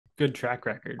Good track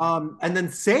record. And then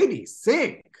Sadie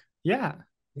Sink. Yeah.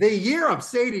 The year of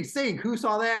Sadie Sink. Who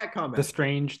saw that The coming?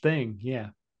 Strange Thing. Yeah.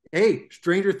 Hey,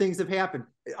 stranger things have happened.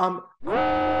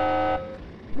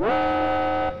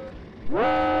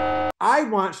 I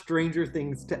want Stranger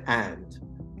Things to end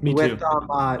Me too.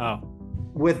 Oh.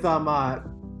 with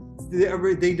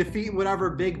they defeat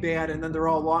whatever big bad, and then they're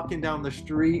all walking down the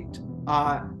street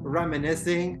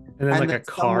reminiscing, And then like then a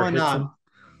car hits them.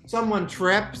 someone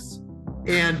trips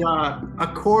and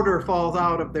a quarter falls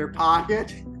out of their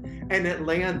pocket and it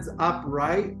lands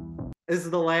upright. This is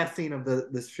the last scene of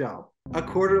this show. A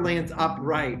quarter lands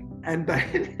upright, and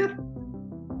then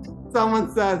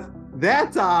someone says,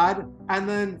 "That's odd." And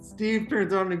then Steve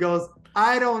turns around and goes,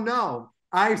 "I don't know.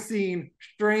 I've seen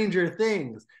stranger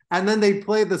things." And then they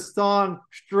play the song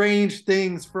 "Strange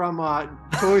Things" from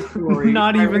Toy Story.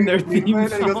 Not even their theme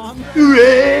song.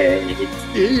 Strange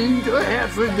things are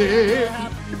happening.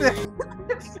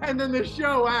 And then the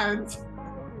show ends.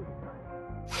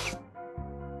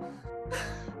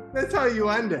 That's how you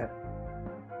end it.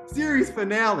 Series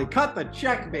finale. Cut the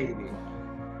check, baby.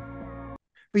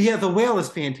 But yeah, The Whale is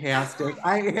fantastic.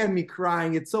 It had me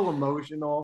crying. It's so emotional.